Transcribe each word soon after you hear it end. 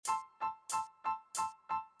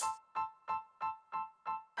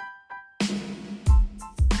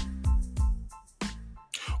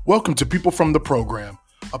Welcome to People from the Program,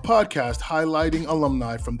 a podcast highlighting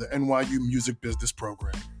alumni from the NYU Music Business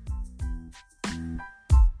Program.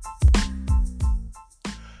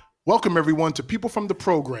 Welcome, everyone, to People from the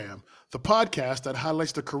Program, the podcast that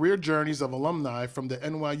highlights the career journeys of alumni from the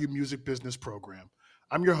NYU Music Business Program.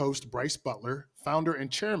 I'm your host, Bryce Butler, founder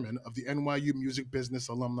and chairman of the NYU Music Business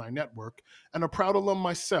Alumni Network, and a proud alum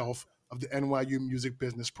myself of the NYU Music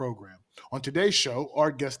Business Program. On today's show,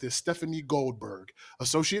 our guest is Stephanie Goldberg,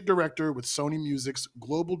 Associate Director with Sony Music's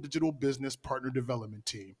Global Digital Business Partner Development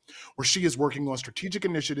Team, where she is working on strategic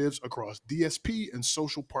initiatives across DSP and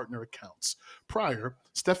social partner accounts. Prior,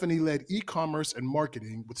 Stephanie led e-commerce and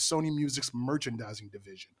marketing with Sony Music's merchandising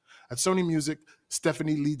division. At Sony Music,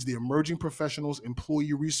 Stephanie leads the Emerging Professionals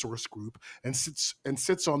Employee Resource Group and sits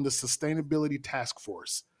on the Sustainability Task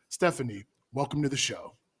Force. Stephanie, welcome to the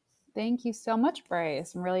show. Thank you so much,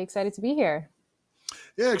 Bryce. I'm really excited to be here.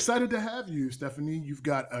 Yeah, excited to have you, Stephanie. You've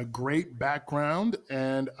got a great background,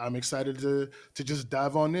 and I'm excited to just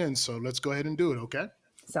dive on in. So let's go ahead and do it, okay?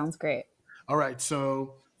 Sounds great. All right,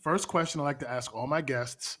 so first question I like to ask all my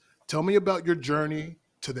guests. Tell me about your journey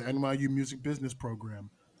to the NYU Music Business Program.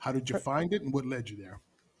 How did you find it, and what led you there?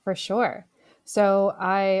 For sure. So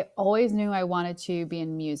I always knew I wanted to be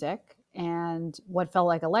in music. And what felt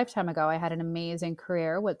like a lifetime ago, I had an amazing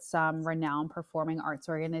career with some renowned performing arts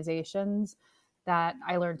organizations that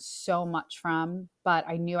I learned so much from, but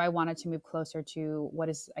I knew I wanted to move closer to what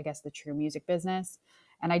is, I guess, the true music business.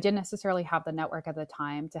 And I didn't necessarily have the network at the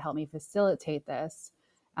time to help me facilitate this.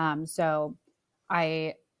 I knew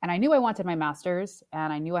I wanted my master's,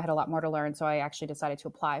 and I knew I had a lot more to learn. So I actually decided to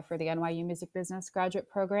apply for the NYU Music Business graduate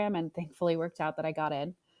program, and thankfully worked out that I got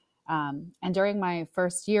in. And during my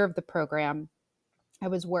first year of the program, I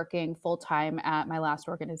was working full-time at my last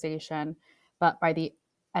organization. But by the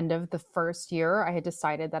end of the first year, I had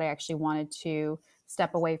decided that I actually wanted to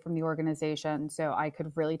step away from the organization so I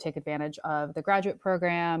could really take advantage of the graduate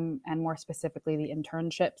program, and more specifically the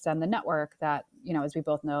internships and the network that, as we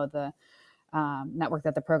both know, the network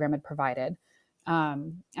that the program had provided.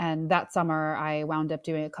 And that summer, I wound up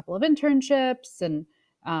doing a couple of internships, and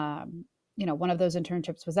one of those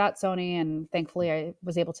internships was at Sony, and thankfully I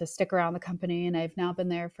was able to stick around the company, and I've now been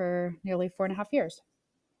there for nearly 4.5 years.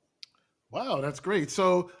 Wow, that's great.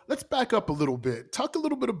 So let's back up a little bit. Talk a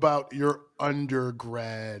little bit about your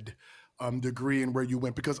undergrad degree and where you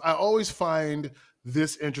went, because I always find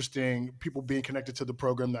this interesting, people being connected to the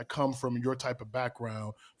program that come from your type of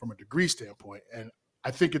background from a degree standpoint. And I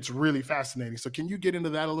think it's really fascinating. So can you get into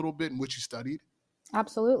that a little bit and what you studied?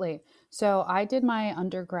 Absolutely. So I did my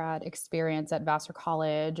undergrad experience at Vassar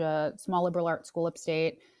College, a small liberal arts school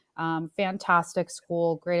upstate. Fantastic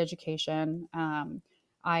school, great education.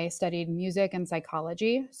 I studied music and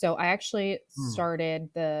psychology. So I actually started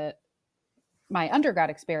my undergrad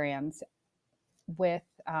experience with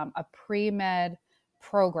a pre-med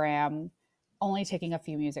program, only taking a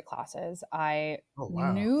few music classes. I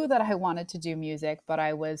knew that I wanted to do music, but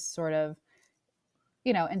I was sort of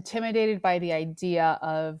intimidated by the idea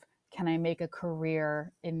of, can I make a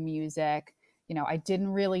career in music? I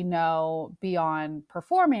didn't really know beyond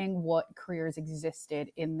performing what careers existed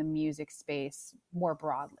in the music space more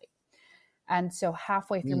broadly. And so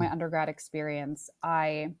halfway through my undergrad experience,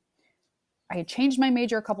 I had changed my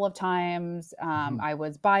major a couple of times. I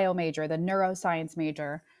was bio major, the neuroscience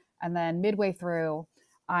major. And then midway through,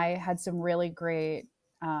 I had some really great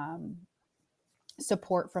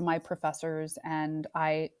support from my professors, and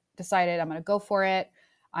I decided I'm going to go for it.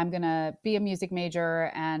 I'm going to be a music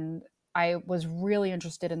major, and I was really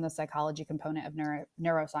interested in the psychology component of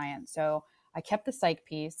neuroscience. So I kept the psych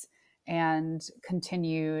piece and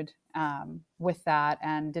continued with that,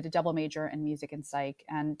 and did a double major in music and psych,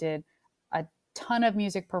 and did a ton of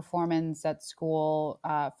music performance at school,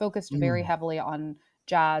 focused very heavily on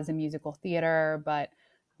jazz and musical theater, but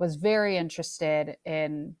was very interested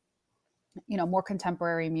in more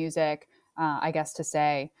contemporary music, I guess to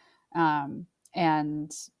say.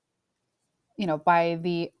 And by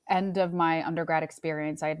the end of my undergrad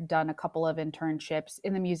experience, I had done a couple of internships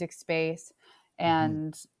in the music space,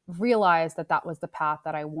 and realized that that was the path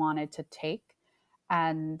that I wanted to take.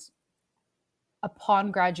 And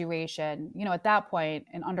upon graduation, at that point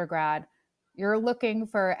in undergrad, you're looking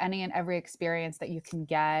for any and every experience that you can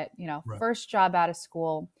get, first job out of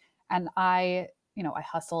school. And I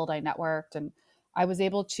hustled, I networked, and I was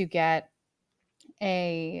able to get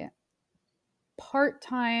a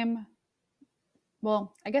part-time,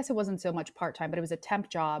 well, I guess it wasn't so much part-time, but it was a temp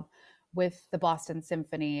job with the Boston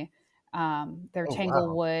Symphony, their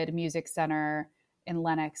Tanglewood Music Center in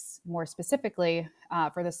Lenox, more specifically,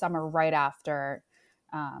 for the summer right after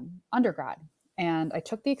undergrad. and I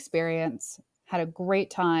took the experience, had a great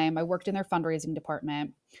time. I worked in their fundraising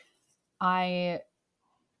department. I,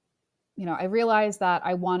 I realized that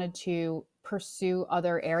I wanted to pursue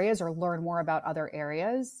other areas or learn more about other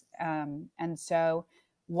areas. And so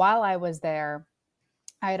while I was there,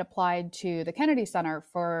 I had applied to the Kennedy Center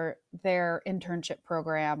for their internship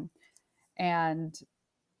program and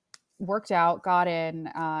worked out, got in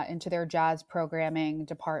into their jazz programming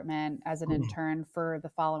department as an intern for the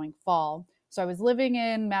following fall. So I was living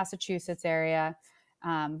in Massachusetts area.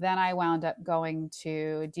 Then I wound up going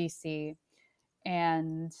to DC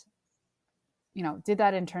and did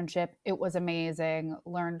that internship. It was amazing.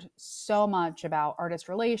 Learned so much about artist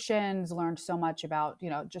relations, learned so much about,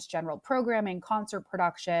 just general programming, concert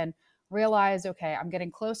production, realized, okay, I'm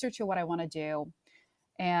getting closer to what I want to do.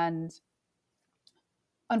 And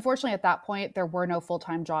unfortunately, at that point, there were no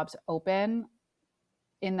full-time jobs open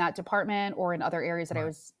in that department or in other areas that I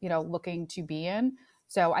was, looking to be in.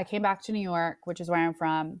 So I came back to New York, which is where I'm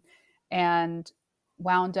from, and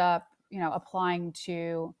wound up, applying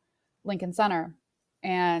to Lincoln Center.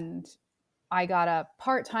 And I got a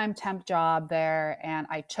part-time temp job there and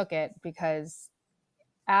I took it because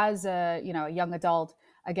as a, a young adult,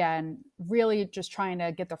 again, really just trying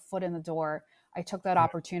to get their foot in the door, I took that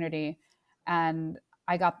opportunity and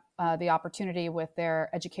I got the opportunity with their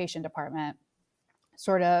education department.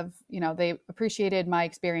 Sort of, they appreciated my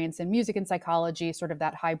experience in music and psychology, sort of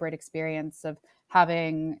that hybrid experience of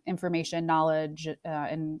having information, knowledge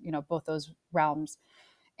in, both those realms.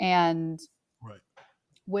 And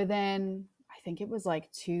within, I think it was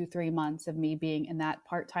like 2-3 months of me being in that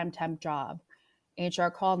part-time temp job, HR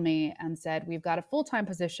called me and said, we've got a full-time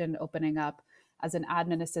position opening up as an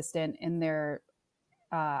admin assistant in their,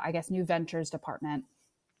 I guess, new ventures department,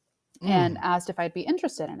 and asked if I'd be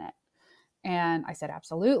interested in it. And I said,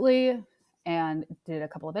 absolutely. And did a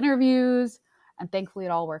couple of interviews, and thankfully it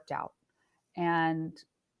all worked out. And,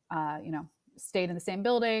 stayed in the same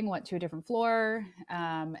building, went to a different floor.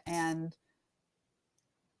 And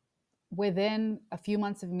within a few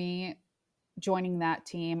months of me joining that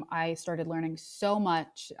team, I started learning so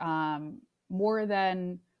much, more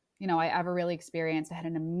than, I ever really experienced. I had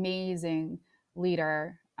an amazing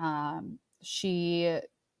leader. She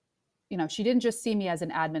didn't just see me as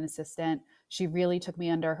an admin assistant. She really took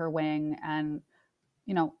me under her wing and,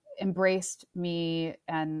 embraced me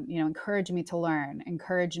and, encouraged me to learn,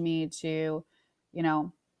 encouraged me to,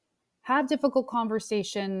 have difficult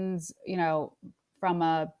conversations, from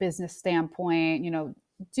a business standpoint,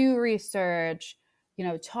 do research,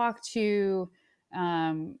 talk to,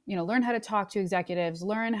 learn how to talk to executives,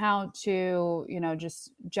 learn how to,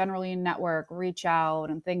 just generally network, reach out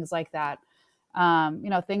and things like that.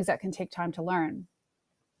 Things that can take time to learn.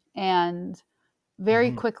 And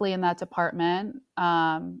very quickly in that department,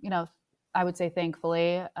 I would say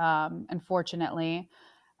thankfully, and fortunately,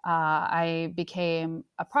 I became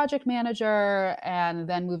a project manager and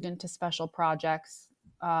then moved into special projects,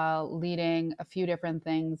 leading a few different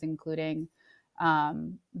things, including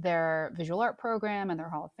their visual art program and their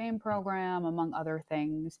Hall of Fame program, among other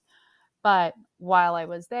things. But while I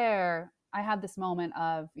was there, I had this moment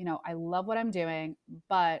of, I love what I'm doing,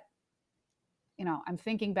 but, I'm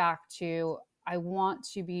thinking back to, I want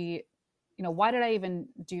to be, why did I even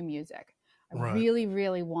do music? I really,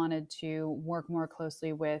 really wanted to work more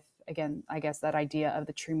closely with, again, I guess that idea of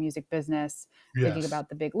the true music business, thinking about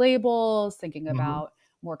the big labels, thinking about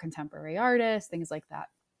more contemporary artists, things like that.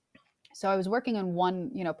 So I was working on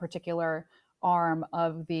one, particular arm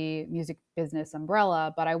of the music business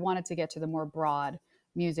umbrella, but I wanted to get to the more broad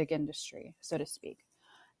music industry, so to speak.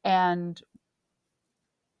 And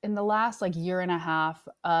in the last year and a half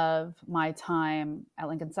of my time at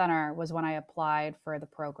Lincoln Center was when I applied for the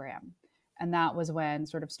program. And that was when,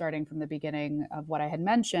 sort of starting from the beginning of what I had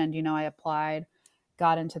mentioned, I applied,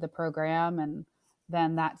 got into the program, and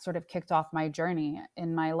then that sort of kicked off my journey.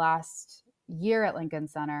 In my last year at Lincoln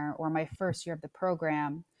Center, or my first year of the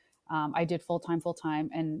program, I did full-time,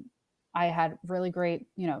 and I had really great,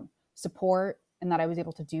 support, and that I was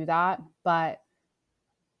able to do that. But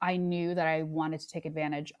I knew that I wanted to take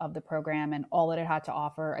advantage of the program and all that it had to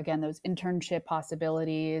offer. Again, those internship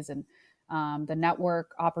possibilities and the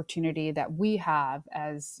network opportunity that we have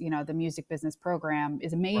as, the music business program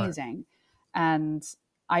is amazing. And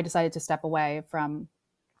I decided to step away from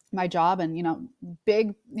my job, and,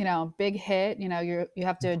 big hit, you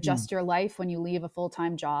have to adjust your life when you leave a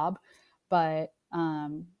full-time job. But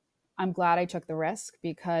I'm glad I took the risk,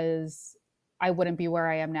 because I wouldn't be where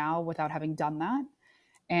I am now without having done that.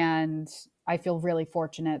 And I feel really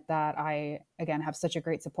fortunate that I, again, have such a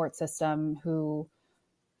great support system who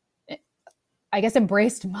I guess,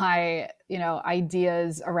 embraced my,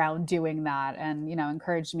 ideas around doing that, and,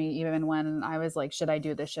 encouraged me even when I was like, should I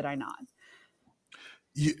do this? Should I not?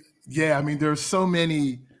 Yeah, I mean, there's so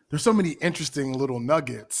many interesting little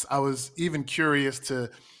nuggets. I was even curious to,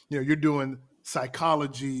 you're doing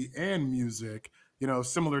psychology and music.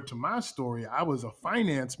 Similar to my story, I was a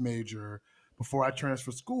finance major before I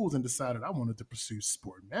transferred schools and decided I wanted to pursue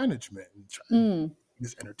sport management and try Mm,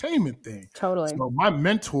 this entertainment thing. totally. So my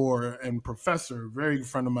mentor and professor, very good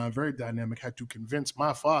friend of mine, very dynamic, had to convince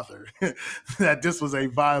my father that this was a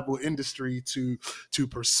viable industry to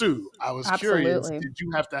pursue. I was curious, Absolutely. did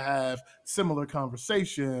you have to have similar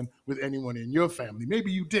conversation with anyone in your family?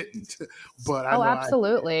 Maybe you didn't, but I Oh, know I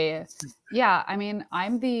absolutely. Yeah. I mean,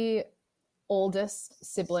 I'm the oldest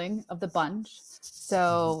sibling of the bunch. Mhm.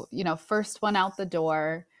 So, first one out the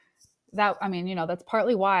door. That, I mean, that's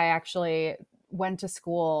partly why I actually went to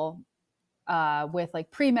school with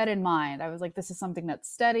like pre-med in mind. I was like, this is something that's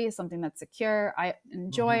steady, something that's secure. I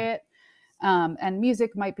enjoy Mhm. it. And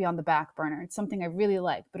music might be on the back burner. It's something I really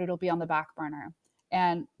like, but it'll be on the back burner.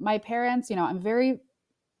 And my parents, I'm very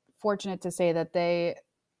fortunate to say that they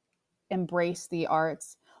embrace the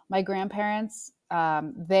arts. My grandparents, I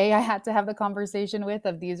had to have the conversation with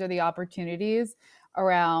of these are the opportunities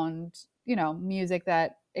around, music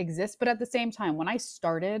that exists. But at the same time, when I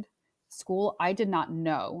started school, I did not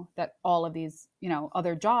know that all of these,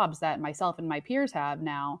 other jobs that myself and my peers have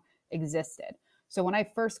now existed. So when I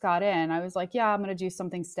first got in, I was like, yeah, I'm going to do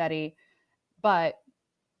something steady. But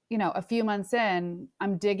a few months in,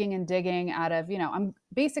 I'm digging and digging out of, I'm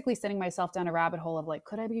basically sending myself down a rabbit hole of like,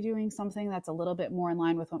 could I be doing something that's a little bit more in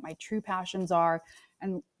line with what my true passions are?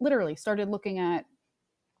 And literally started looking at,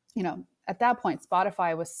 at that point,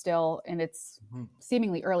 Spotify was still in its Mhm.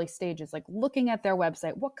 seemingly early stages, like looking at their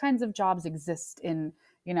website, what kinds of jobs exist in,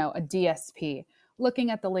 a DSP,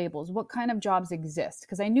 looking at the labels, what kind of jobs exist?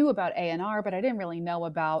 Because I knew about A&R, but I didn't really know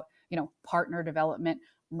about, partner development,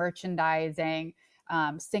 merchandising,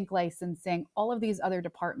 sync licensing, all of these other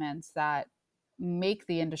departments that make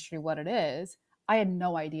the industry what it is. I had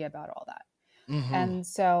no idea about all that. Mhm. And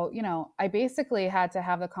so, I basically had to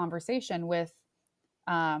have the conversation with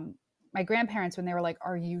um, my grandparents when they were like,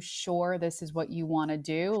 "Are you sure this is what you want to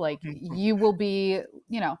do? Like, you will be,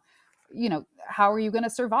 how are you going to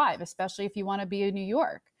survive, especially if you want to be in New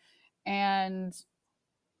York?" And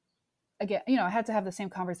again, I had to have the same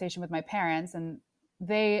conversation with my parents, and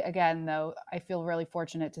they, again, though, I feel really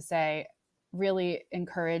fortunate to say, really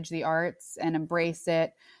encourage the arts and embrace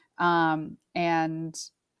it. And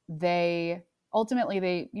they ultimately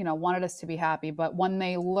they wanted us to be happy, but when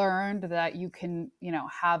they learned that you can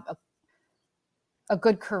have a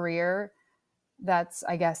good career that's,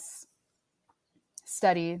 I guess,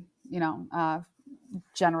 steady,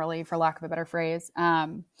 generally, for lack of a better phrase,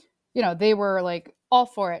 they were like, all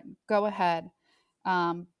for it, go ahead.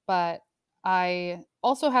 But I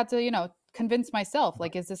also had to, convince myself,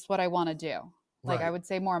 like, is this what I want to do? Like, I Right. would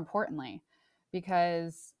say more importantly,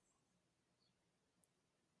 because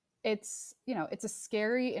it's a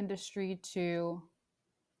scary industry to,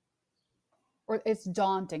 or it's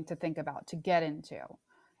daunting to think about, to get into.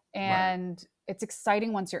 Right. And it's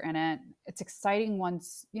exciting once you're in it. It's exciting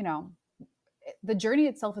once, the journey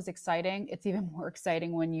itself is exciting. It's even more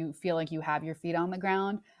exciting when you feel like you have your feet on the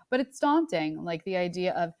ground, but it's daunting. Like the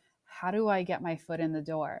idea of how do I get my foot in the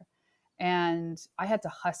door? And I had to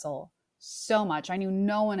hustle so much. I knew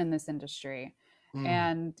no one in this industry. Mm.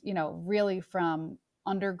 And, really from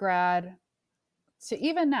undergrad to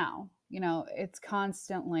even now, it's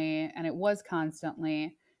constantly, and it was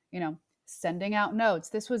constantly, you know, sending out notes.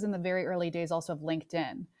 This was in the very early days also of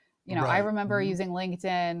LinkedIn. I Right. remember Mhm. using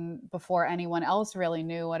LinkedIn before anyone else really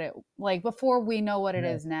knew what it, like, before we know what it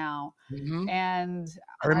Yeah. is now. Mhm. And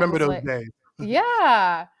I I remember was those like, days.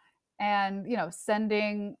 yeah. And,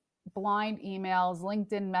 sending blind emails,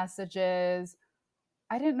 LinkedIn messages.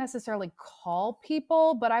 I didn't necessarily call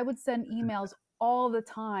people, but I would send emails all the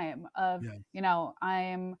time of, Yeah.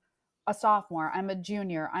 I'm a sophomore, I'm a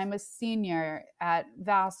junior, I'm a senior at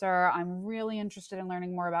Vassar. I'm really interested in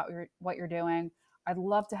learning more about what you're doing. I'd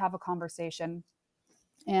love to have a conversation.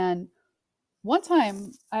 And one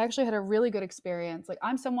time I actually had a really good experience. Like,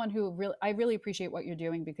 I'm someone who I really appreciate what you're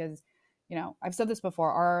doing because, I've said this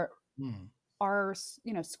before, Mm. our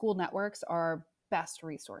school networks are best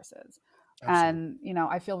resources. Absolutely. And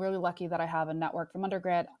I feel really lucky that I have a network from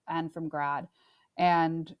undergrad and from grad.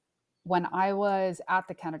 And when I was at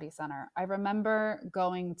the Kennedy Center, I remember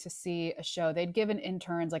going to see a show. They'd given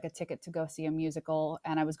interns like a ticket to go see a musical,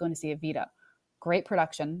 and I was going to see Evita. Great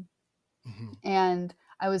production. Mhm. And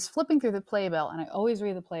I was flipping through the playbill, and I always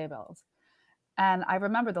read the playbills. And I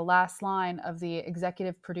remember the last line of the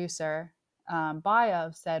executive producer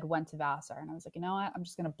bio said, went to Vassar. And I was like, you know what? I'm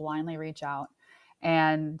just going to blindly reach out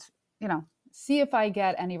and, see if I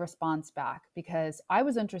get any response back, because I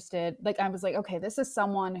was interested. Like, I was like, okay, this is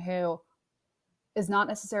someone who is not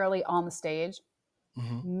necessarily on the stage,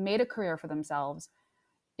 Mm-hmm. made a career for themselves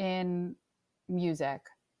in music,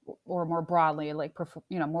 or more broadly, like,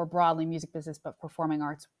 more broadly music business, but performing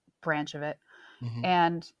arts branch of it. Mm-hmm.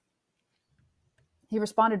 And he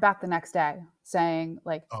responded back the next day saying,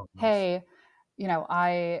 like, Oh, nice. hey,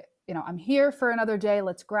 I'm here for another day.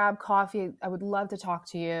 Let's grab coffee. I would love to talk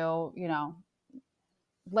to you.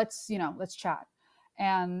 Let's chat.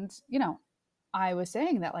 And, I was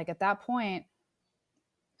saying that, like, at that point,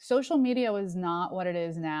 social media was not what it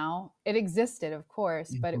is now. It existed, of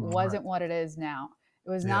course, but it Mhm. Right. wasn't what it is now. It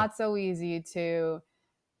was Yeah. not so easy to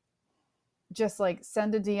just like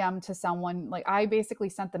send a DM to someone. Like, I basically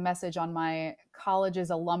sent the message on my college's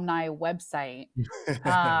alumni website,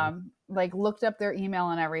 like looked up their email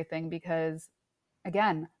and everything, because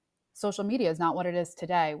again, social media is not what it is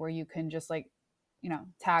today, where you can just like,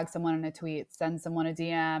 tag someone in a tweet, send someone a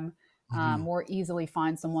DM, Mhm. more easily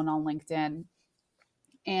find someone on LinkedIn.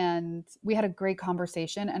 And we had a great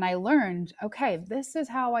conversation, and I learned, okay, this is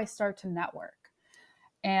how I start to network.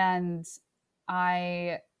 And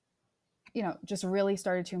I, just really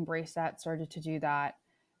started to embrace that, started to do that.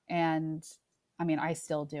 And I mean, I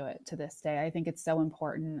still do it to this day. I think it's so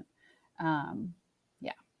important. Um,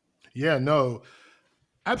 yeah. Yeah, no,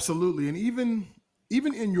 absolutely. And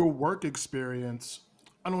even in your work experience,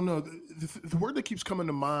 I don't know, the word that keeps coming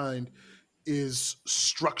to mind is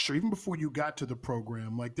structure. Even before you got to the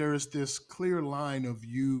program, like there is this clear line of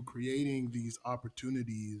you creating these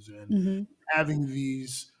opportunities and Mm-hmm. having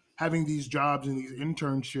these jobs and these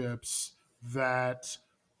internships that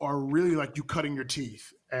are really like you cutting your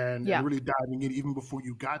teeth and Yeah. really diving in even before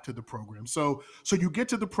you got to the program. So you get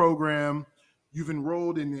to the program, you've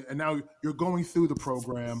enrolled in, and now you're going through the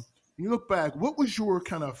program. And you look back, what was your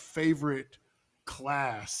kind of favorite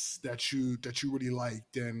class that you really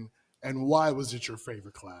liked, and why was it your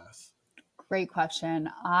favorite class? Great question.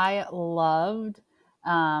 I loved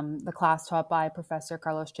the class taught by Professor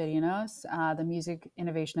Carlos Chirinos, the Music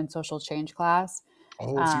Innovation and Social Change class.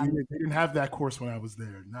 Oh, so Um, they didn't have that course when I was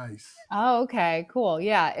there. Nice. Oh, okay, cool.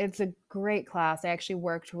 Yeah, it's a great class. I actually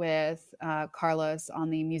worked with Carlos on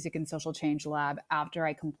the Music and Social Change Lab after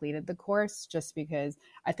I completed the course, just because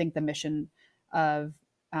I think the mission of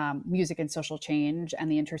music and social change and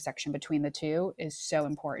the intersection between the two is so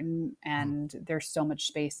important. Mhm. And there's so much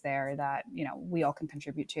space there that, we all can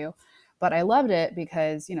contribute to. But I loved it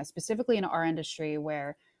because, specifically in our industry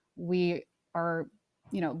where we are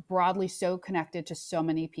broadly so connected to so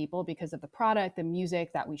many people because of the product, the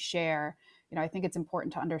music that we share. I think it's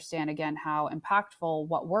important to understand again how impactful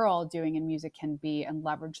what we're all doing in music can be, and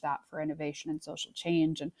leverage that for innovation and social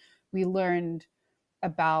change. And we learned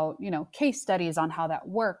about case studies on how that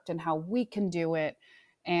worked and how we can do it,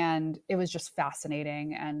 and it was just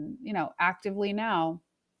fascinating. And actively now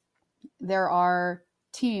there are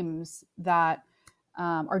teams that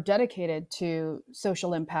are dedicated to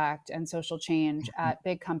social impact and social change at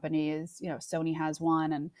big companies. Sony has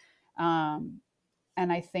one, um,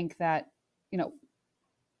 and I think that you know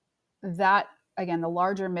that again, the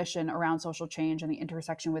larger mission around social change and the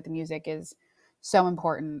intersection with the music is so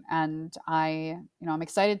important. And I'm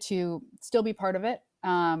excited to still be part of it.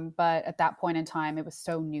 But at that point in time, it was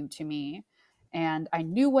so new to me, and I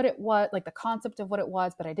knew what it was, like the concept of what it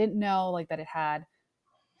was, but I didn't know like that it had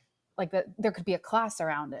like that there could be a class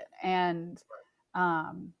around it.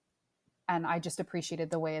 Um, and I just appreciated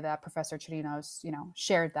the way that Professor Chirinos,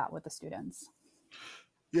 shared that with the students.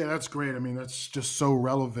 Yeah, that's great. I mean, that's just so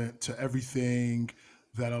relevant to everything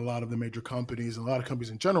that a lot of the major companies and a lot of companies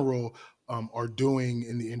in general are doing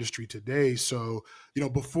in the industry today. So,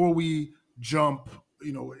 before we jump,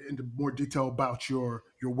 into more detail about your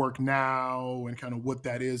work now and kind of what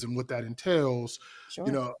that is and what that entails, you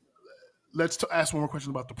Sure. know, let's ask one more question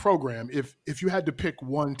about the program. If you had to pick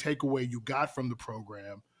one takeaway you got from the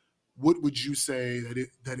program, what would you say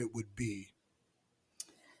that it would be?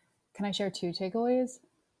 Can I share two takeaways?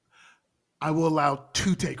 I will allow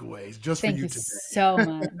two takeaways just for Thank you you today. so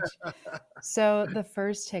much. So the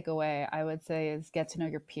first takeaway I would say is get to know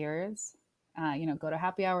your peers. Go to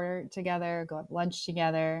happy hour together, go have lunch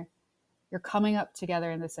together. You're coming up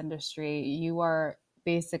together in this industry. You are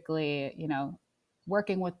basically,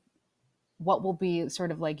 working with what will be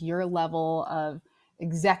sort of like your level of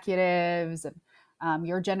executives and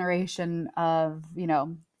your generation of,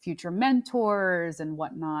 future mentors and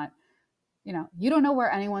whatnot. You don't know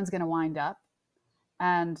where anyone's going to wind up.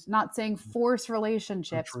 and not saying force So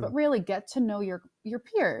relationships, but true. really get to know your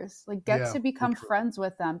peers, like get Yeah, to so become true. friends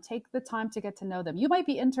with them, take the time to get to know them. You might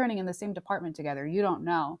be interning in the same department together, you don't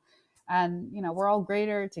know. And we're all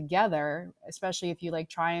greater together, especially if you like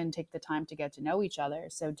try and take the time to get to know each other.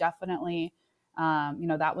 So definitely,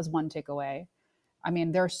 that was one takeaway. I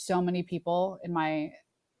mean, there are so many people in my,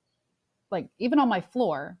 like, even on my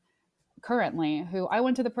floor currently who I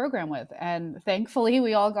went to the program with, and thankfully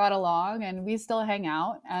we all got along and we still hang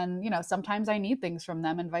out, and sometimes I need things from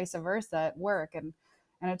them and vice versa at work, and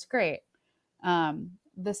it's great.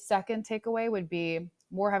 The second takeaway would be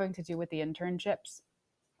more having to do with the internships,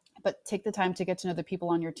 but take the time to get to know the people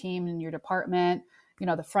on your team and your department,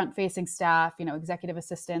 the front facing staff, executive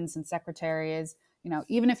assistants and secretaries,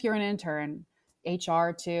 even if you're an intern, HR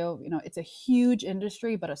too. It's a huge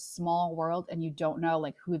industry but a small world, and you don't know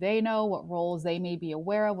like who they know, what roles they may be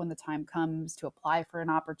aware of when the time comes to apply for an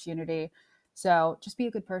opportunity. So just be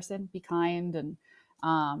a good person, be kind,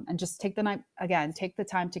 and just take the night again, take the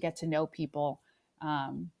time to get to know people.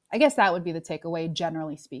 I guess that would be the takeaway,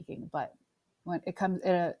 generally speaking, but when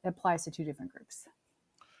it applies to two different groups.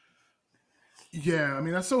 Yeah, I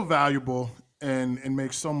mean that's so valuable and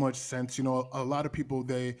makes so much sense. A lot of people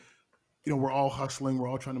we're all hustling, we're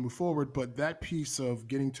all trying to move forward, but that piece of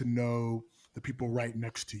getting to know the people right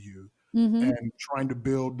next to you Mm-hmm. and trying to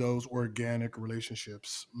build those organic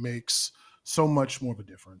relationships makes so much more of a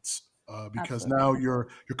difference. Because Absolutely. now you're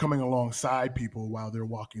coming alongside people while they're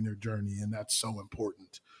walking their journey, and that's so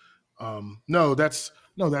important. No, that's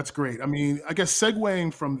great. I mean, I guess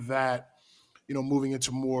segueing from that, moving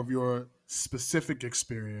into more of your specific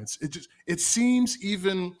experience, it seems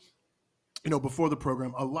even before the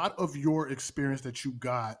program, a lot of your experience that you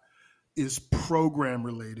got is program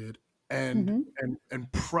related and Mm-hmm.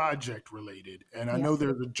 and project related. And I Yep. know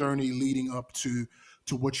there's a journey leading up to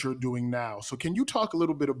what you're doing now. So can you talk a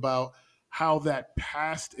little bit about how that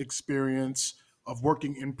past experience of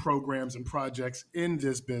working in programs and projects in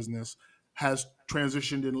this business has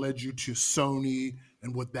transitioned and led you to Sony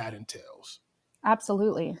and what that entails?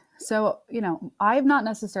 Absolutely. So, I've not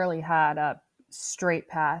necessarily had a straight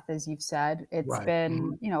path, as you've said. It's Right.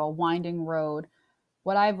 Hmm. been, a winding road.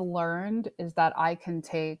 What I've learned is that I can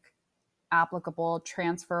take applicable,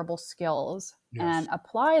 transferable skills and Yes.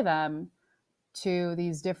 apply them to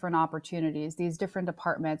these different opportunities, these different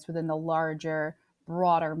departments within the larger,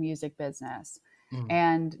 broader music business. Mm.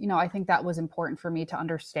 And, I think that was important for me to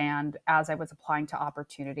understand as I was applying to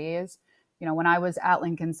opportunities. When I was at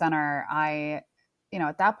Lincoln Center,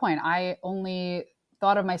 at that point, I only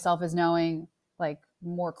thought of myself as knowing like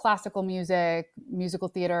more classical music, musical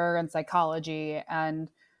theater, and psychology. And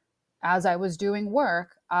as I was doing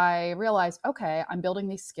work, I realized, okay, I'm building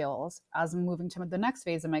these skills as I'm moving to the next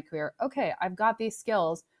phase of my career. Okay, I've got these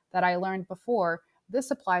skills that I learned before. This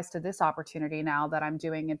applies to this opportunity now that I'm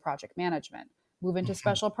doing in project management. Move into Mhm.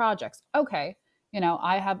 special projects. Okay,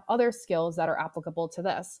 I have other skills that are applicable to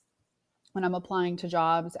this. When I'm applying to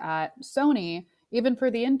jobs at Sony, even for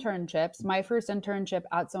the internships, my first internship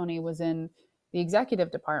at Sony was in the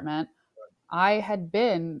executive department. I had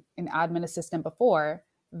been an admin assistant before,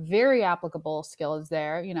 very applicable skills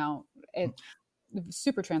there, it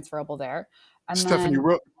super transferable there. And Stephanie, then,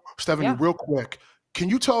 real Stephanie, yeah, real quick, can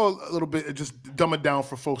you tell a little bit, just dumb it down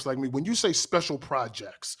for folks like me? When you say special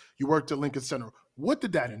projects, you worked at Lincoln Center. What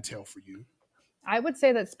did that entail for you? I would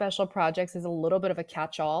say that special projects is a little bit of a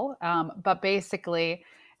catch-all, but basically,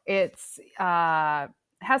 it's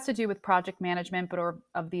has to do with project management, but or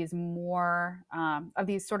of these more of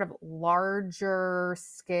these sort of larger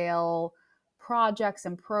scale projects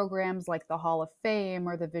and programs like the Hall of Fame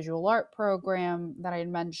or the visual art program that I had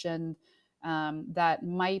mentioned, that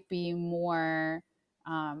might be more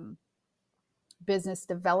um, business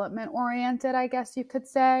development oriented, I guess you could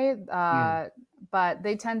say. Mm. But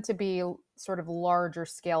they tend to be sort of larger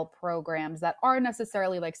scale programs that aren't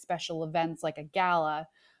necessarily like special events like a gala,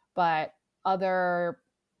 but other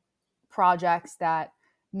projects that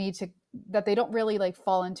need to, that they don't really like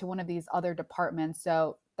fall into one of these other departments.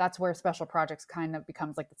 So that's where special projects kind of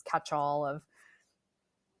becomes like this catch all of,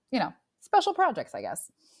 special projects, I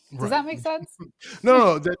guess. Does Right. that make sense?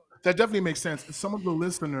 No, that definitely makes sense. Some of the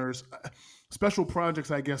listeners, special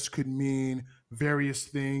projects, I guess, could mean various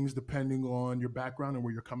things depending on your background and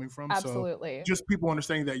where you're coming from. So, Absolutely. just people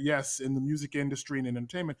understanding that yes, in the music industry and in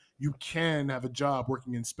entertainment, you can have a job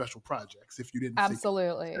working in special projects if you didn't think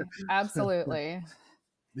Absolutely. it. Absolutely.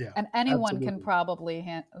 Yeah, And anyone can absolutely.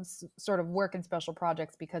 probably sort of work in special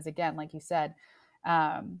projects because, again, like you said,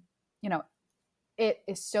 um, you know it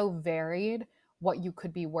is so varied what you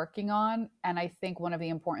could be working on. And I think one of the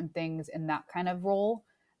important things in that kind of role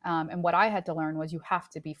And what I had to learn was you have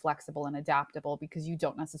to be flexible and adaptable because you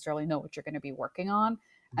don't necessarily know what you're going to be working on.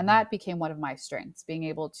 And Mhm. that became one of my strengths, being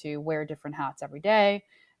able to wear different hats every day,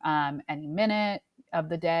 any minute of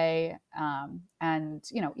the day. And,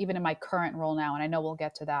 even in my current role now, and I know we'll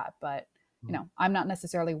get to that, but, I'm not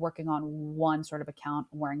necessarily working on one sort of account.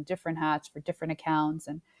 I'm wearing different hats for different accounts.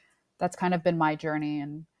 And that's kind of been my journey.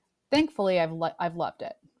 And thankfully, I've loved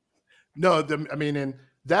it. No, I mean, and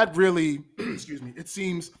that really, excuse me, it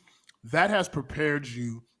seems that has prepared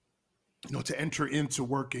you, to enter into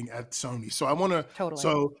working at Sony. So I want to, Totally.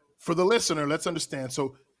 so for the listener, let's understand.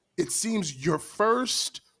 So it seems your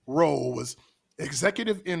first role was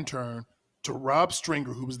executive intern to Rob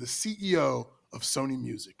Stringer, who was the CEO of Sony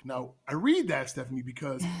Music. Now, I read that, Stephanie,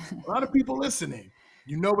 because a lot of people listening,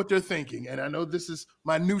 you know what they're thinking. And I know this is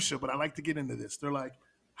minutia, but I like to get into this. They're like,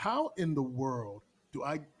 how in the world do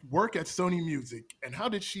I work at Sony Music? And how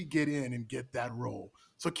did she get in and get that role?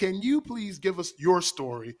 So can you please give us your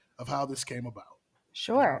story of how this came about and how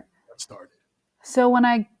Sure. that started? So when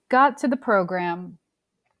I got to the program,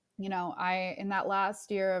 I in that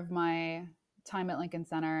last year of my time at Lincoln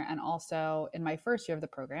Center and also in my first year of the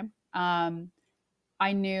program,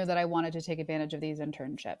 I knew that I wanted to take advantage of these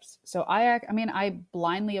internships. So I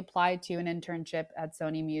blindly applied to an internship at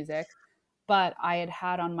Sony Music, but I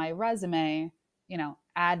had on my resume,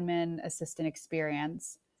 admin assistant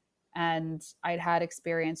experience, and I'd had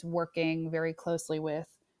experience working very closely with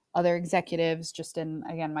other executives just in,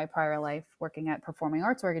 again, my prior life working at performing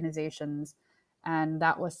arts organizations. And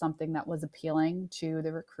that was something that was appealing to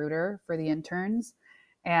the recruiter for the interns.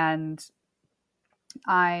 And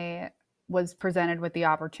I was presented with the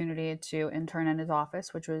opportunity to intern in his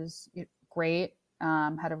office, which was great.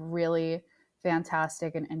 Had a really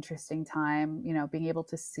fantastic and interesting time, being able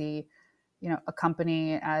to see, a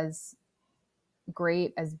company as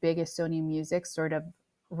great, as big as Sony Music, sort of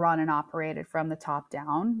run and operated from the top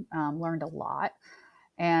down. Learned a lot.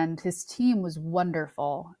 And his team was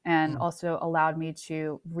wonderful and Mm. also allowed me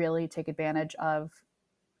to really take advantage of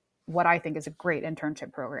what I think is a great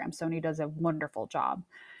internship program. Sony does a wonderful job.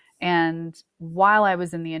 And while I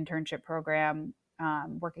was in the internship program,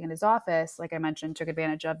 working in his office, like I mentioned, took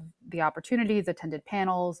advantage of the opportunities, attended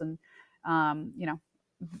panels, and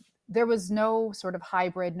there was no sort of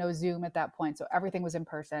hybrid, no Zoom at that point, so everything was in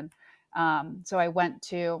person. So I went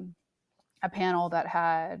to a panel that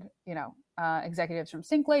had executives from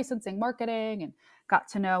sync licensing, marketing, and got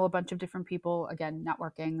to know a bunch of different people. Again,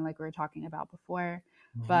 networking, like we were talking about before,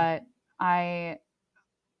 Mhm. but I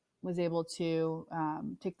was able to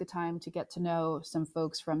take the time to get to know some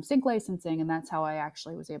folks from sync licensing, and that's how I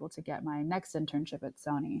actually was able to get my next internship at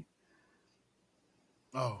Sony.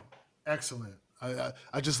 Oh, excellent.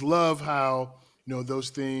 I just love how, those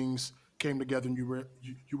things came together and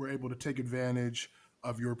you were able to take advantage of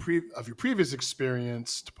of your previous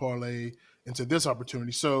experience to parlay into this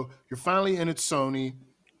opportunity. So you're finally in at Sony.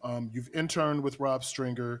 You've interned with Rob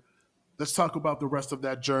Stringer. Let's talk about the rest of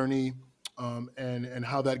that journey, and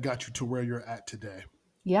how that got you to where you're at today.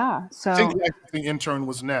 Yeah. I think So, the intern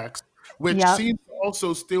was next, which yep. seems to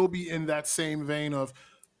also still be in that same vein of,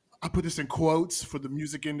 I put this in quotes for the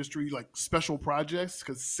music industry, like special projects,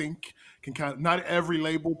 because sync can kind of, not every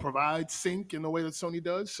label provides sync in the way that Sony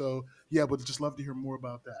does. So yeah, but just love to hear more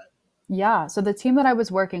about that. Yeah. So the team that I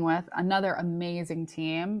was working with, another amazing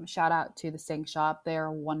team. Shout out to the Sync Shop. They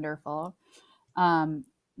are wonderful. Um,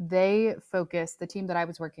 the team that I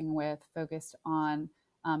was working with focused on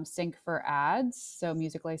sync for ads, so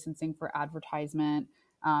music licensing for advertisement.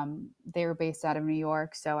 They were based out of New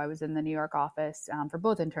York, so I was in the New York office for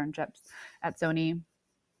both internships at Sony.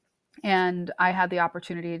 And I had the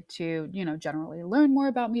opportunity to, generally learn more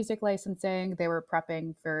about music licensing. They were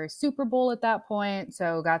prepping for Super Bowl at that point,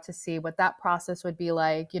 so got to see what that process would be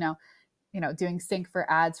like. Doing sync for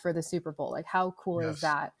ads for the Super Bowl. Like, how cool is Yes,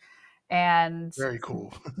 that? And very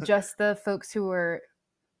cool. just the folks who were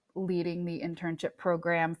leading the internship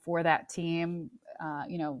program for that team,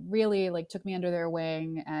 really like took me under their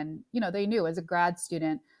wing. And, they knew as a grad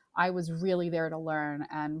student, I was really there to learn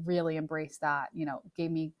and really embrace that,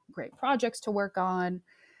 gave me great projects to work on.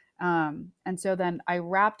 And so then I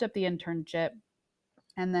wrapped up the internship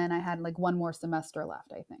and then I had like one more semester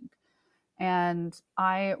left, I think. And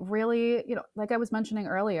I really, like I was mentioning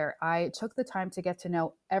earlier, I took the time to get to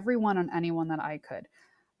know everyone and anyone that I could.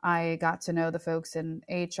 I got to know the folks in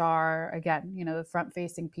HR, again, the front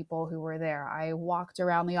facing people who were there. I walked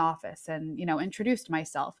around the office and, introduced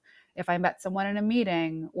myself. If I met someone in a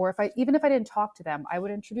meeting or even if I didn't talk to them, I would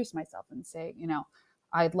introduce myself and say,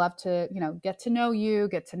 I'd love to, get to know you,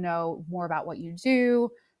 get to know more about what you do.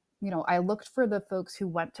 I looked for the folks who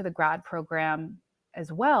went to the grad program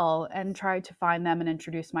as well, and tried to find them and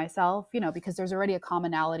introduce myself, because there's already a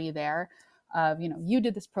commonality there of, you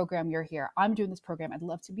did this program, you're here. I'm doing this program, I'd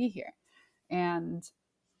love to be here. And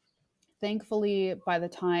thankfully, by the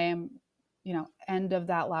time, end of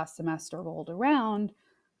that last semester rolled around,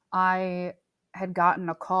 I had gotten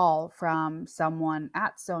a call from someone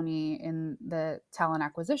at Sony in the talent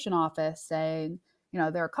acquisition office saying,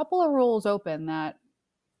 there are a couple of roles open that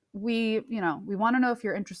we want to know if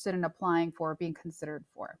you're interested in applying for or being considered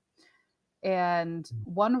for. And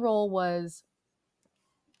one role was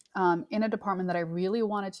in a department that I really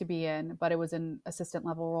wanted to be in, but it was an assistant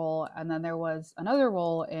level role. And then there was another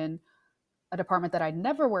role in a department that I'd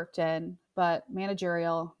never worked in, but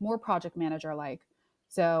managerial, more project manager like.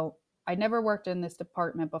 So I never worked in this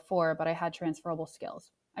department before, but I had transferable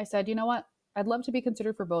skills. I said, you know what? I'd love to be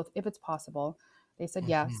considered for both if it's possible. They said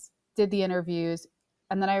yes, did the interviews.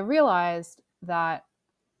 And then I realized that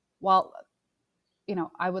while,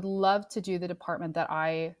 I would love to do the department that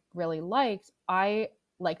I really liked, I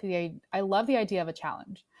love the idea of a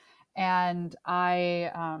challenge. And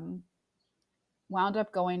I wound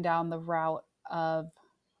up going down the route of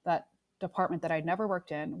that department that I'd never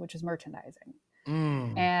worked in, which is merchandising.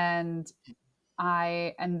 And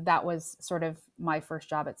that was sort of my first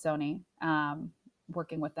job at Sony,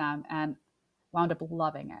 working with them, and wound up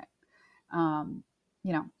loving it.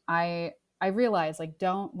 I realized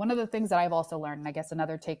one of the things that I've also learned, and I guess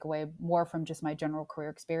another takeaway more from just my general career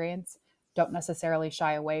experience, don't necessarily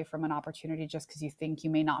shy away from an opportunity just because you think you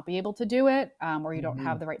may not be able to do it, or you don't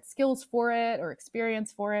have the right skills for it or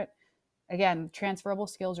experience for it. Again, transferable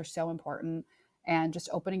skills are so important, and just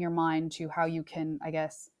opening your mind to how you can, I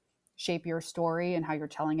guess, shape your story and how you're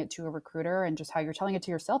telling it to a recruiter and just how you're telling it to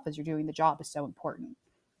yourself as you're doing the job is so important.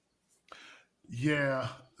 Yeah,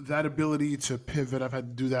 that ability to pivot, I've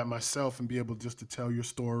had to do that myself and be able just to tell your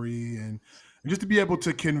story and just to be able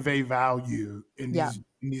to convey value in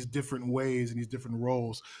these different ways and these different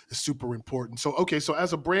roles is super important. So, okay, so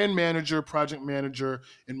as a brand manager, project manager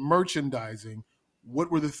in merchandising,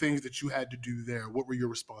 what were the things that you had to do there? What were your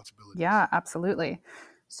responsibilities? Yeah, absolutely.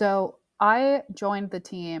 So I joined the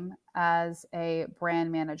team as a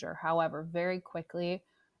brand manager. However, very quickly,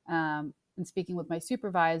 in speaking with my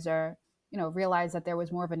supervisor, realized that there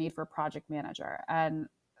was more of a need for a project manager. And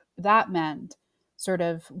that meant sort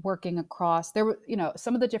of working across there were,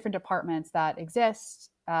 some of the different departments that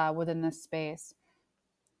exist within this space.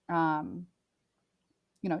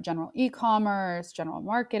 General e-commerce, general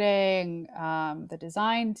marketing, the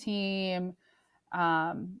design team,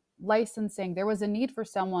 licensing. There was a need for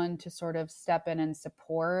someone to sort of step in and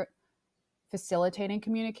support facilitating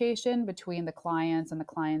communication between the clients, and the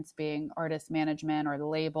clients being artist management or the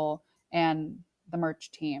label, and the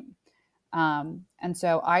merch team. And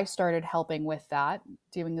so I started helping with that,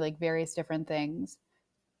 doing various different things.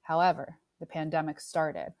 However, the pandemic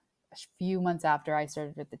started a few months after I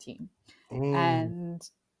started at the team. And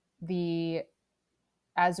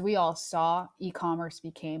as we all saw, e-commerce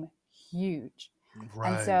became huge.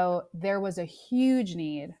 Right. And so there was a huge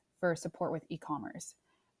need for support with e-commerce.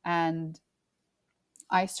 And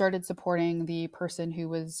I started supporting the person who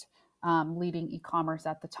was leading e-commerce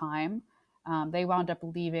at the time. They wound up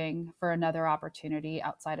leaving for another opportunity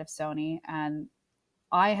outside of Sony. And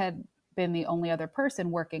I had been the only other person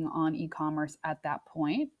working on e-commerce at that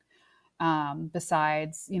point,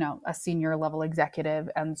 besides, a senior level executive.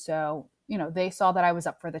 And so, they saw that I was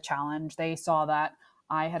up for the challenge. They saw that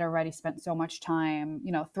I had already spent so much time,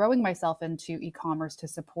 throwing myself into e-commerce to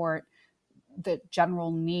support the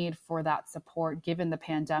general need for that support, given the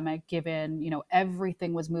pandemic, given,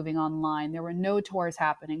 everything was moving online. There were no tours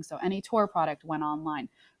happening. So any tour product went online.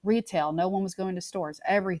 Retail, no one was going to stores.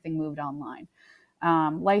 Everything moved online.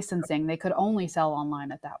 Licensing, they could only sell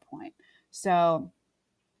online at that point. So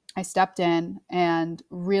I stepped in and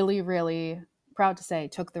really, really proud to say,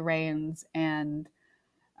 took the reins and,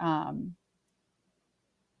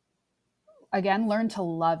 again, learned to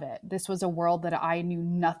love it. This was a world that I knew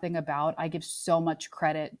nothing about. I give so much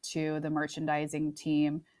credit to the merchandising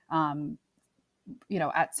team, at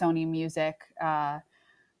Sony Music.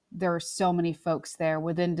 There are so many folks there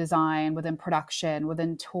within design, within production,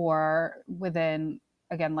 within tour, within,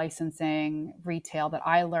 again, licensing, retail that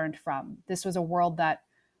I learned from. This was a world that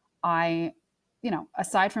I,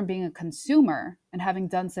 aside from being a consumer and having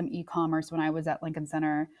done some e-commerce when I was at Lincoln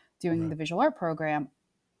Center doing the visual art program,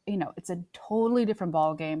 it's a totally different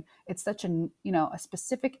ballgame. It's such a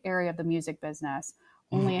specific area of the music business.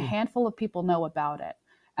 Only a handful of people know about it.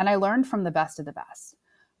 And I learned from the best of the best.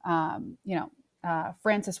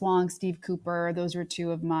 Francis Wong, Steve Cooper, those were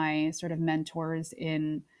two of my sort of mentors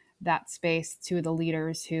in that space, two of the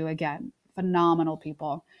leaders who, again, phenomenal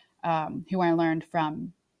people who I learned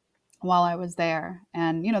from while I was there.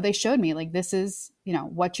 And, they showed me like, this is,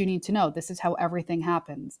 what you need to know. This is how everything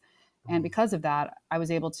happens. And Mhm. because of that, I was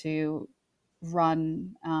able to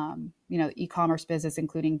run, e-commerce business,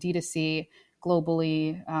 including D2C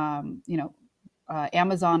globally,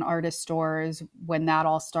 Amazon artist stores when that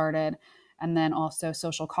all started. And then also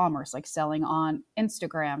social commerce, like selling on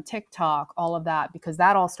Instagram, TikTok, all of that, because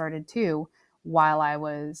that all started too while I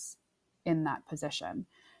was in that position.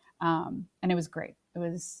 And it was great. It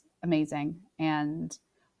was amazing. And,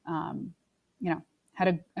 um, had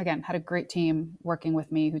a great team working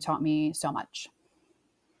with me who taught me so much.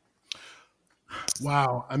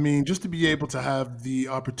 Wow. I mean, just to be able to have the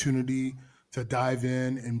opportunity to dive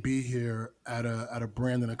in and be here at a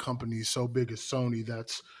brand and a company so big as Sony,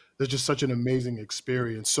 that's just such an amazing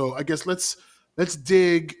experience. So I guess let's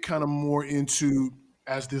dig kind of more into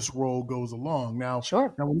as this role goes along. Now,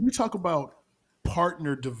 Sure. now when we talk about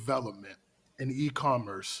partner development in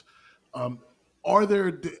e-commerce, um, are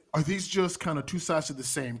these just kind of two sides of the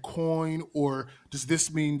same coin, or does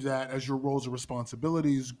this mean that as your roles and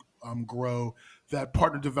responsibilities grow, that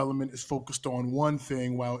partner development is focused on one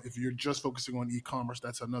thing, while if you're just focusing on e-commerce,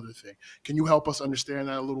 that's another thing? Can you help us understand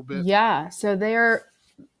that a little bit? Yeah. So they're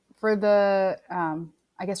for the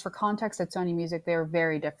I guess for context at Sony Music, they're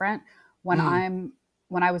very different. When Mm, I'm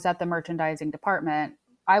when I was at the merchandising department,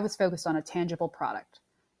 I was focused on a tangible product.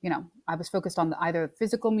 I was focused on either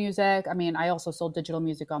physical music. I mean, I also sold digital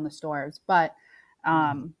music on the stores, but mm,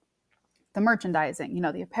 um, the merchandising,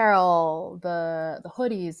 the apparel, the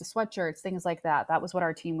hoodies, the sweatshirts, things like that. That was what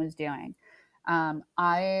our team was doing.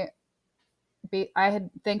 I had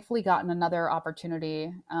thankfully gotten another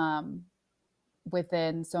opportunity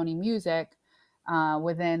within Sony Music,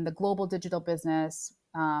 within the global digital business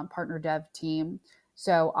partner dev team.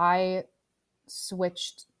 So I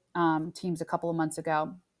switched teams a couple of months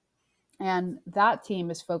ago, and that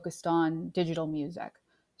team is focused on digital music.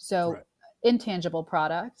 So right, intangible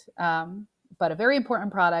product, but a very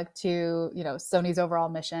important product to Sony's overall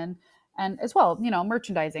mission, and as well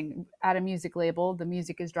merchandising at a music label. The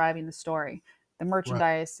music is driving the story. The right.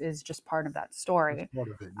 merchandise is just part of that That's story. part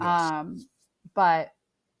of it. Yes. Um, but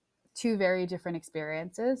two very different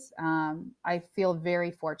experiences. I feel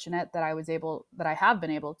very fortunate that I have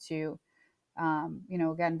been able to,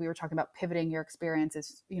 again, we were talking about pivoting your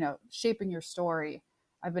experiences, shaping your story.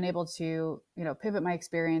 I've been able to, pivot my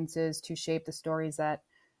experiences to shape the stories that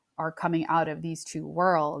are coming out of these two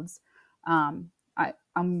worlds.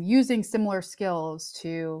 I'm using similar skills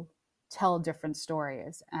to tell different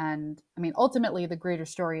stories. And I mean, ultimately, the greater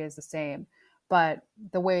story is the same, but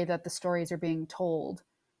the way that the stories are being told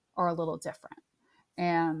are a little different.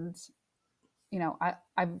 And,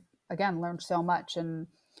 I've, again, learned so much. And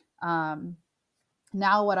um,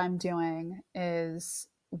 now what I'm doing is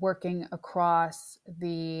working across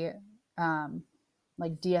the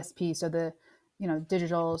like DSP, so the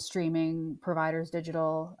digital streaming providers,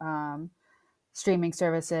 digital streaming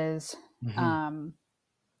services, Hmm. um,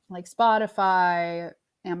 like Spotify,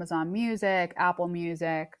 Amazon Music, Apple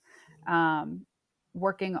Music, um,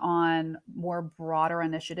 working on more broader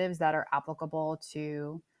initiatives that are applicable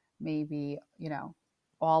to maybe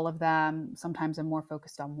all of them. Sometimes I'm more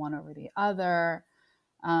focused on one over the other.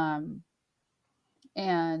 Um,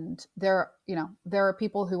 and there are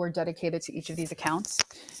people who are dedicated to each of these accounts,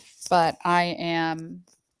 but I am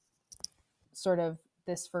sort of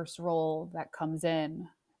this first role that comes in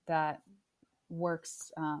that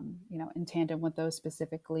works in tandem with those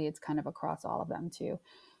specifically. It's kind of across all of them to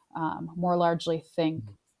more largely think,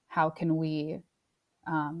 how can we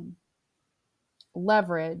um,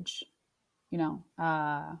 leverage you know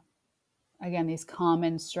uh, again, these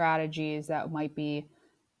common strategies that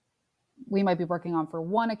we might be working on for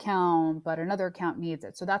one account, but another account needs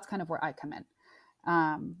it. So that's kind of where I come in.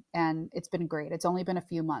 And it's been great. It's only been a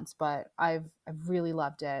few months, but I've really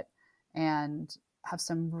loved it, and have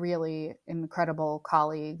some really incredible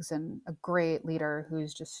colleagues and a great leader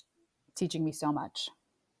who's just teaching me so much.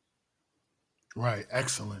 Right.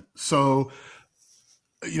 Excellent. So,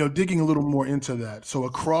 digging a little more into that. So,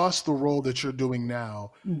 across the role that you're doing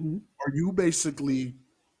now, Hmm. are you basically,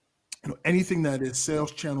 anything that is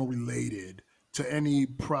sales channel related to any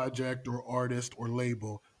project or artist or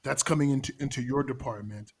label that's coming into your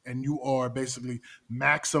department, and you are basically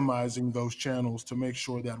maximizing those channels to make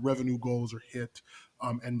sure that revenue goals are hit,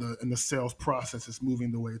 and the sales process is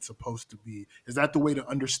moving the way it's supposed to be? Is that the way to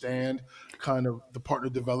understand kind of the partner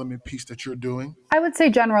development piece that you're doing? I would say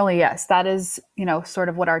generally, yes. That is, sort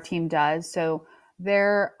of what our team does. So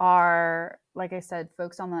there are, like I said,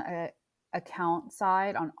 folks on the account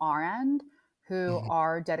side on our end who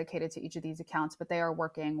are dedicated to each of these accounts, but they are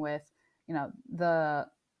working with, the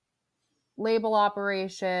label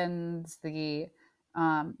operations, the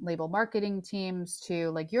label marketing teams to,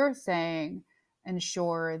 like you're saying,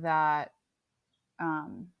 ensure that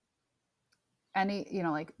any,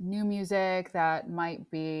 like new music that might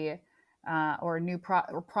be or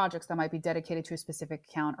or projects that might be dedicated to a specific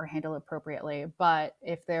account are handled appropriately. But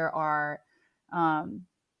if there are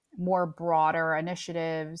more broader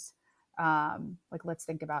initiatives, like let's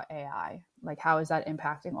think about AI, like how is that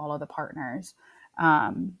impacting all of the partners?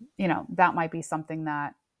 That might be something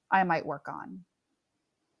that I might work on.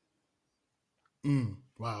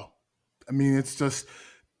 Wow. I mean, it's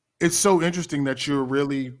so interesting that you're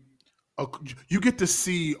really you get to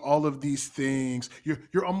see all of these things.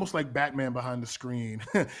 You're almost like Batman behind the screen,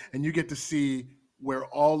 and you get to see where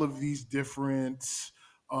all of these different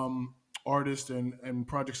um, artists and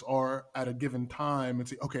projects are at a given time, and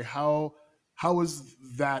say, okay, how is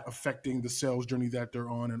that affecting the sales journey that they're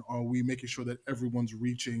on, and are we making sure that everyone's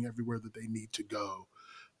reaching everywhere that they need to go?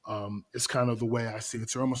 It's kind of the way I see it.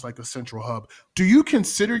 It's almost like a central hub. Do you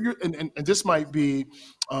consider and this might be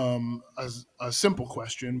a simple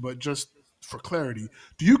question, but just for clarity,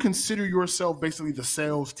 do you consider yourself basically the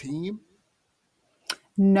sales team?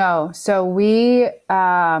 No. So we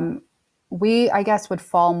I guess would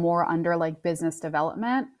fall more under like business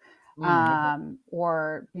development, Okay.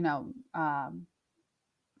 or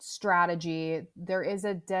strategy. There is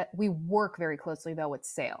we work very closely though with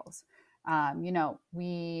sales.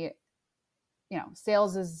 We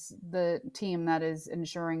sales is the team that is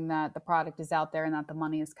ensuring that the product is out there and that the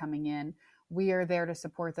money is coming in. We are there to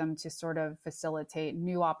support them to sort of facilitate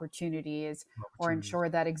new opportunities or Opportunities. ensure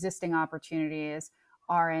that existing opportunities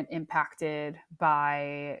aren't impacted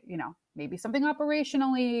by, maybe something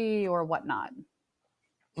operationally or whatnot.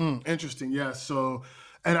 Interesting. Yeah. So,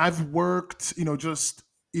 and I've worked, just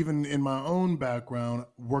even in my own background,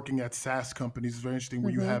 working at SaaS companies is very interesting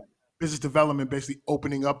where you Mm-hmm. have business development basically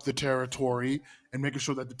opening up the territory and making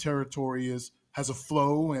sure that the territory has a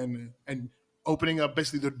flow and opening up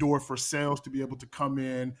basically the door for sales to be able to come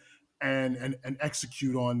in and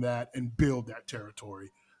execute on that and build that territory.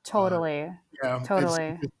 Uh, Totally. yeah,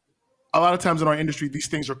 Totally. it's a lot of times in our industry, these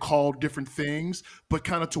things are called different things, but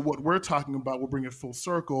kind of to what we're talking about, we'll bring it full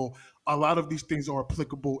circle. A lot of these things are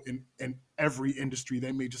applicable in every industry.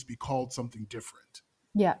 They may just be called something different.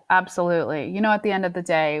 Yeah, absolutely. At the end of the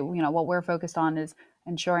day, what we're focused on is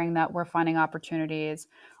ensuring that we're finding opportunities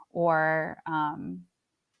or,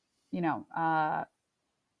 you know, uh,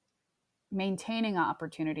 maintaining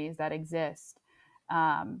opportunities that exist,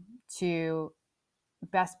 to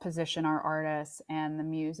best position our artists and the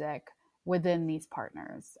music within these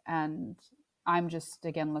partners. And I'm just,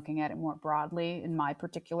 again, looking at it more broadly in my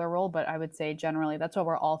particular role, but I would say generally that's what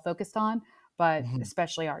we're all focused on, but Mhm.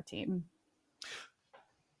 especially our team.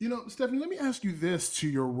 Stephanie, let me ask you this to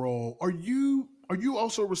your role. Are you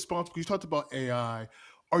also responsible? You talked about AI.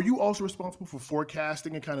 Are you also responsible for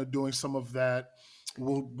forecasting and kind of doing some of that?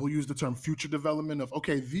 We'll use the term future development of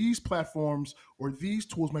okay, these platforms or these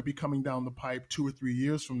tools might be coming down the pipe 2 or 3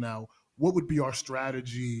 years from now. What would be our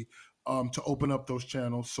strategy to open up those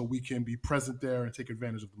channels so we can be present there and take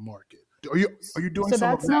advantage of the market? Are you doing So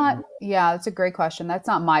some of that's that? not, yeah, that's a great question. That's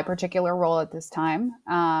not my particular role at this time.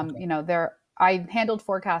 Okay. I handled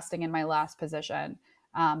forecasting in my last position,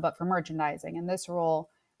 but for merchandising. In this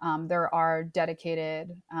role, there are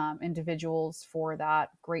dedicated individuals for that,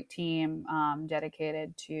 great team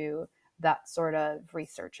dedicated to that sort of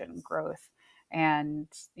research and growth. And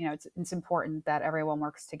it's important that everyone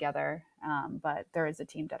works together, but there is a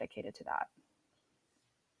team dedicated to that.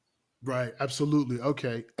 Right, absolutely.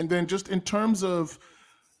 Okay. And then just in terms of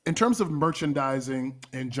merchandising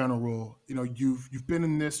in general, you've been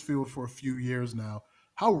in this field for a few years now.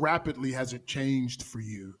 How rapidly has it changed for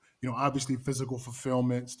you? Obviously physical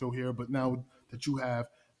fulfillment still here, but now that you have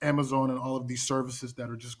Amazon and all of these services that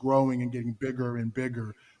are just growing and getting bigger and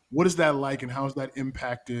bigger, what is that like and how has that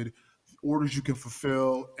impacted the orders you can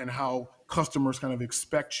fulfill and how customers kind of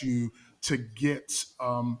expect you to get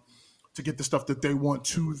the stuff that they want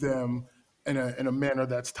to them in a manner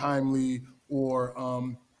that's timely or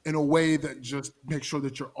in a way that just makes sure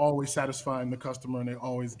that you're always satisfying the customer and they're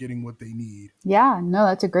always getting what they need. Yeah, no,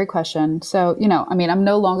 that's a great question. So, I mean, I'm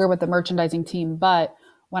no longer with the merchandising team, but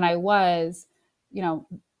when I was, you know,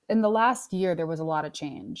 in the last year, there was a lot of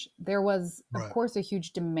change. There was, of Right. course, a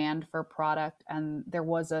huge demand for product, and there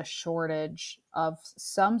was a shortage of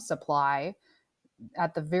some supply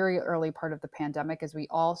at the very early part of the pandemic, as we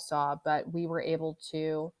all saw, but we were able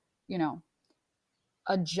to, you know,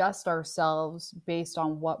 adjust ourselves based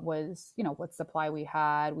on what was, what supply we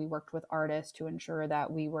had. We worked with artists to ensure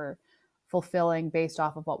that we were fulfilling based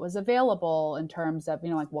off of what was available in terms of,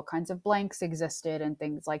 like what kinds of blanks existed and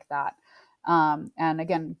things like that. And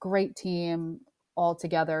again, great team all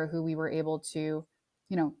together who we were able to,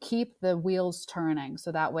 keep the wheels turning.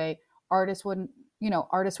 So that way artists wouldn't,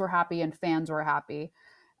 artists were happy and fans were happy.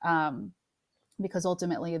 Because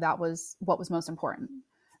ultimately that was what was most important.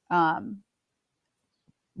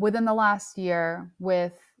 Within the last year,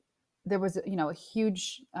 there was a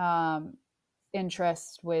huge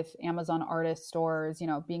interest with Amazon artist stores,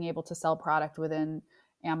 being able to sell product within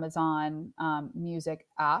Amazon Music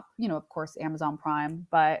app, of course Amazon Prime,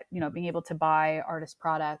 but being able to buy artist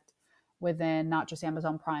product within not just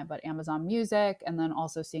Amazon Prime but Amazon Music, and then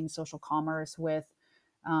also seeing social commerce with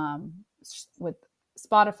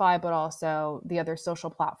Spotify, but also the other social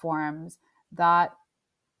platforms that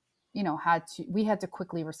we had to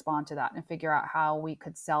quickly respond to that and figure out how we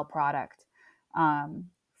could sell product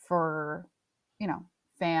for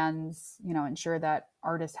fans, ensure that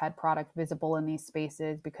artists had product visible in these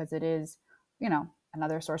spaces, because it is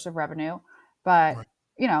another source of revenue, but right.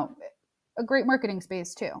 A great marketing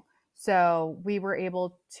space too. So we were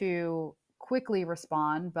able to quickly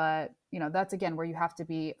respond, but that's again where you have to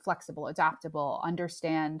be flexible, adaptable,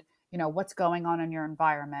 understand what's going on in your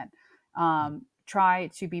environment, try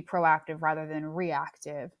to be proactive rather than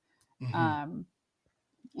reactive. Mm-hmm.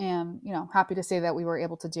 And happy to say that we were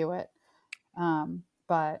able to do it.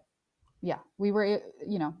 But yeah, we were,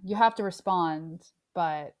 you have to respond,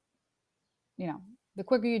 but the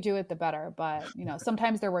quicker you do it, the better. But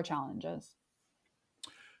sometimes there were challenges.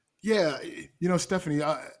 Yeah, Stephanie,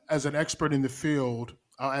 as an expert in the field,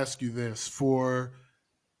 I'll ask you this: for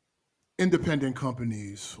independent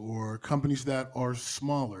companies or companies that are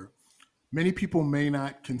smaller, many people may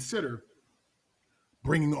not consider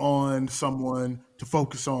bringing on someone to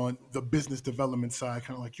focus on the business development side,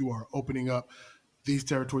 kind of like you are, opening up these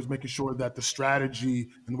territories, making sure that the strategy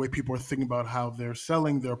and the way people are thinking about how they're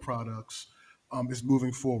selling their products is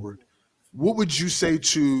moving forward. What would you say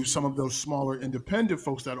to some of those smaller independent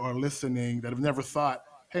folks that are listening that have never thought,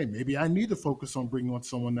 hey, maybe I need to focus on bringing on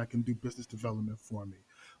someone that can do business development for me?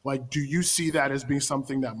 Like, do you see that as being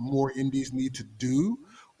something that more indies need to do?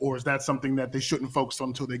 Or is that something that they shouldn't focus on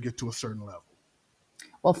until they get to a certain level?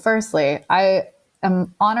 Well, firstly, I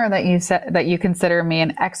am honored that you said that you consider me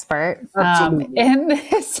an expert Absolutely. in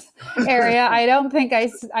this area. I don't That's think a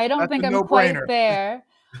I'm quite no-brainer. there,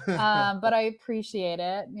 but I appreciate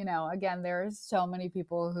it. Again, there's so many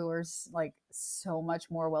people who are like so much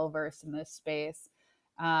more well versed in this space,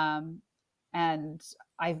 um, and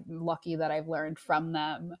I'm lucky that I've learned from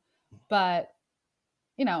them. But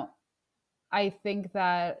you know, I think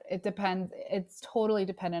that it depends. It's totally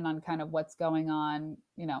dependent on kind of what's going on,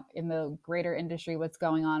 in the greater industry, what's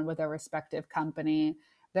going on with a respective company.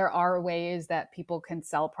 There are ways that people can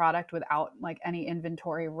sell product without like any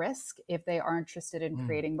inventory risk if they are interested in Mm,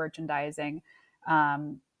 creating merchandising,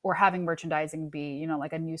 or having merchandising be,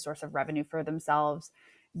 like a new source of revenue for themselves.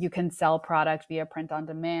 You can sell product via print on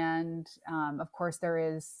demand. Of course, there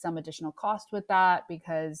is some additional cost with that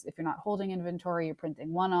because if you're not holding inventory, you're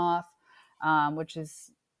printing one off, which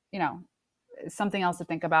is, you know, something else to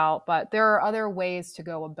think about. But there are other ways to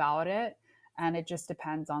go about it, and it just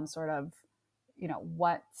depends on sort of, you know,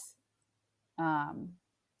 um,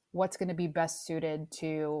 what's going to be best suited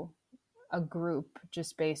to a group,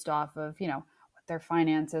 just based off of, what their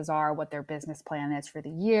finances are, what their business plan is for the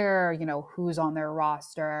year, who's on their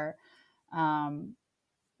roster, um,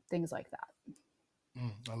 things like that.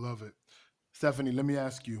 I love it. Stephanie, let me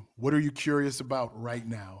ask you, what are you curious about right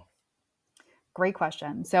now? Great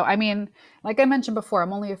question. So, I mean, like I mentioned before,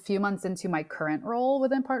 I'm only a few months into my current role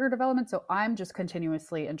within partner development. So, I'm just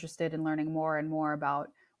continuously interested in learning more and more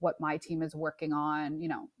about what my team is working on,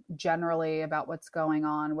 generally about what's going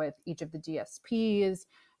on with each of the DSPs,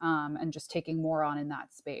 and just taking more on in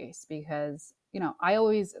that space. Because, I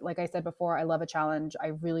always, like I said before, I love a challenge.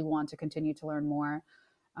 I really want to continue to learn more.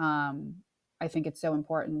 Um, I think it's so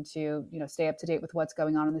important to, stay up to date with what's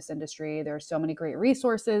going on in this industry. There are so many great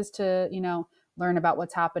resources to, learn about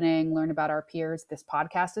what's happening, learn about our peers. This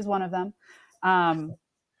podcast is one of them. Um,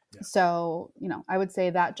 Yeah. so, I would say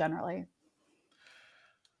that generally.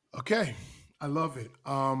 Okay. I love it.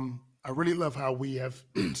 I really love how we have,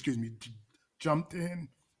 excuse me, jumped in,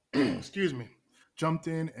 excuse me, jumped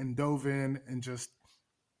in and dove in and just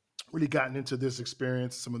really gotten into this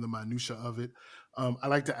experience, some of the minutia of it. I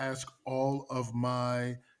like to ask all of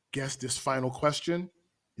my guests this final question.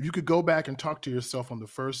 If you could go back and talk to yourself on the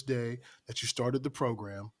first day that you started the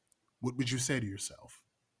program, what would you say to yourself?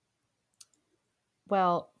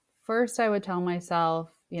 Well, first I would tell myself,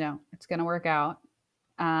 it's going to work out.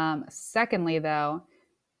 Secondly, though,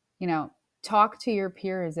 you know, talk to your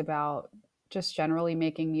peers about just generally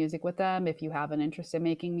making music with them if you have an interest in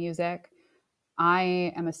making music.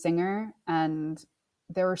 I am a singer, and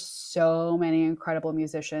there are so many incredible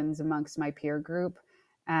musicians amongst my peer group.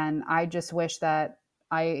 And I just wish that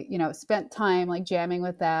I, spent time like jamming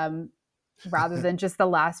with them rather than just the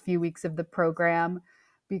last few weeks of the program.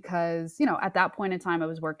 Because, at that point in time, I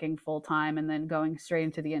was working full time and then going straight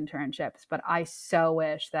into the internships. But I so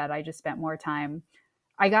wish that I just spent more time.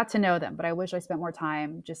 I got to know them, but I wish I spent more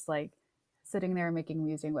time just like sitting there and making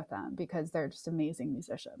music with them because they're just amazing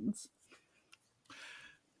musicians.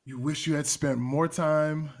 You wish you had spent more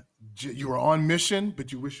time. You were on mission,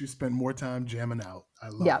 but you wish you spent more time jamming out. I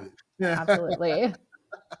love it. Absolutely.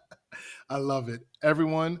 I love it.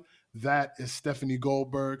 Everyone, that is Stephanie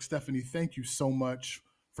Goldberg. Stephanie, thank you so much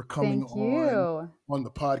for coming on the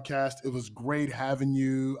podcast. It was great having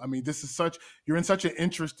you. I mean, you're in such an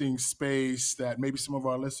interesting space that maybe some of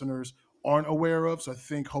our listeners aren't aware of. So I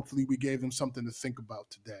think hopefully we gave them something to think about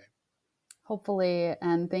today. Hopefully.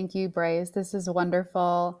 And thank you, Bryce. This is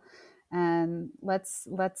wonderful. And let's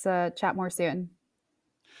chat more soon.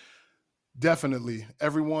 Definitely.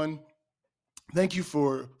 Everyone, thank you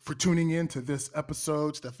for tuning in to this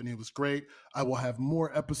episode. Stephanie, it was great. I will have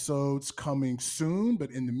more episodes coming soon,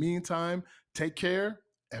 but in the meantime, take care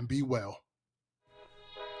and be well.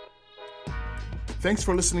 Thanks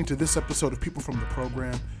for listening to this episode of People from the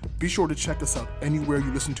Program. Be sure to check us out anywhere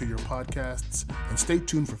you listen to your podcasts and stay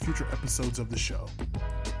tuned for future episodes of the show.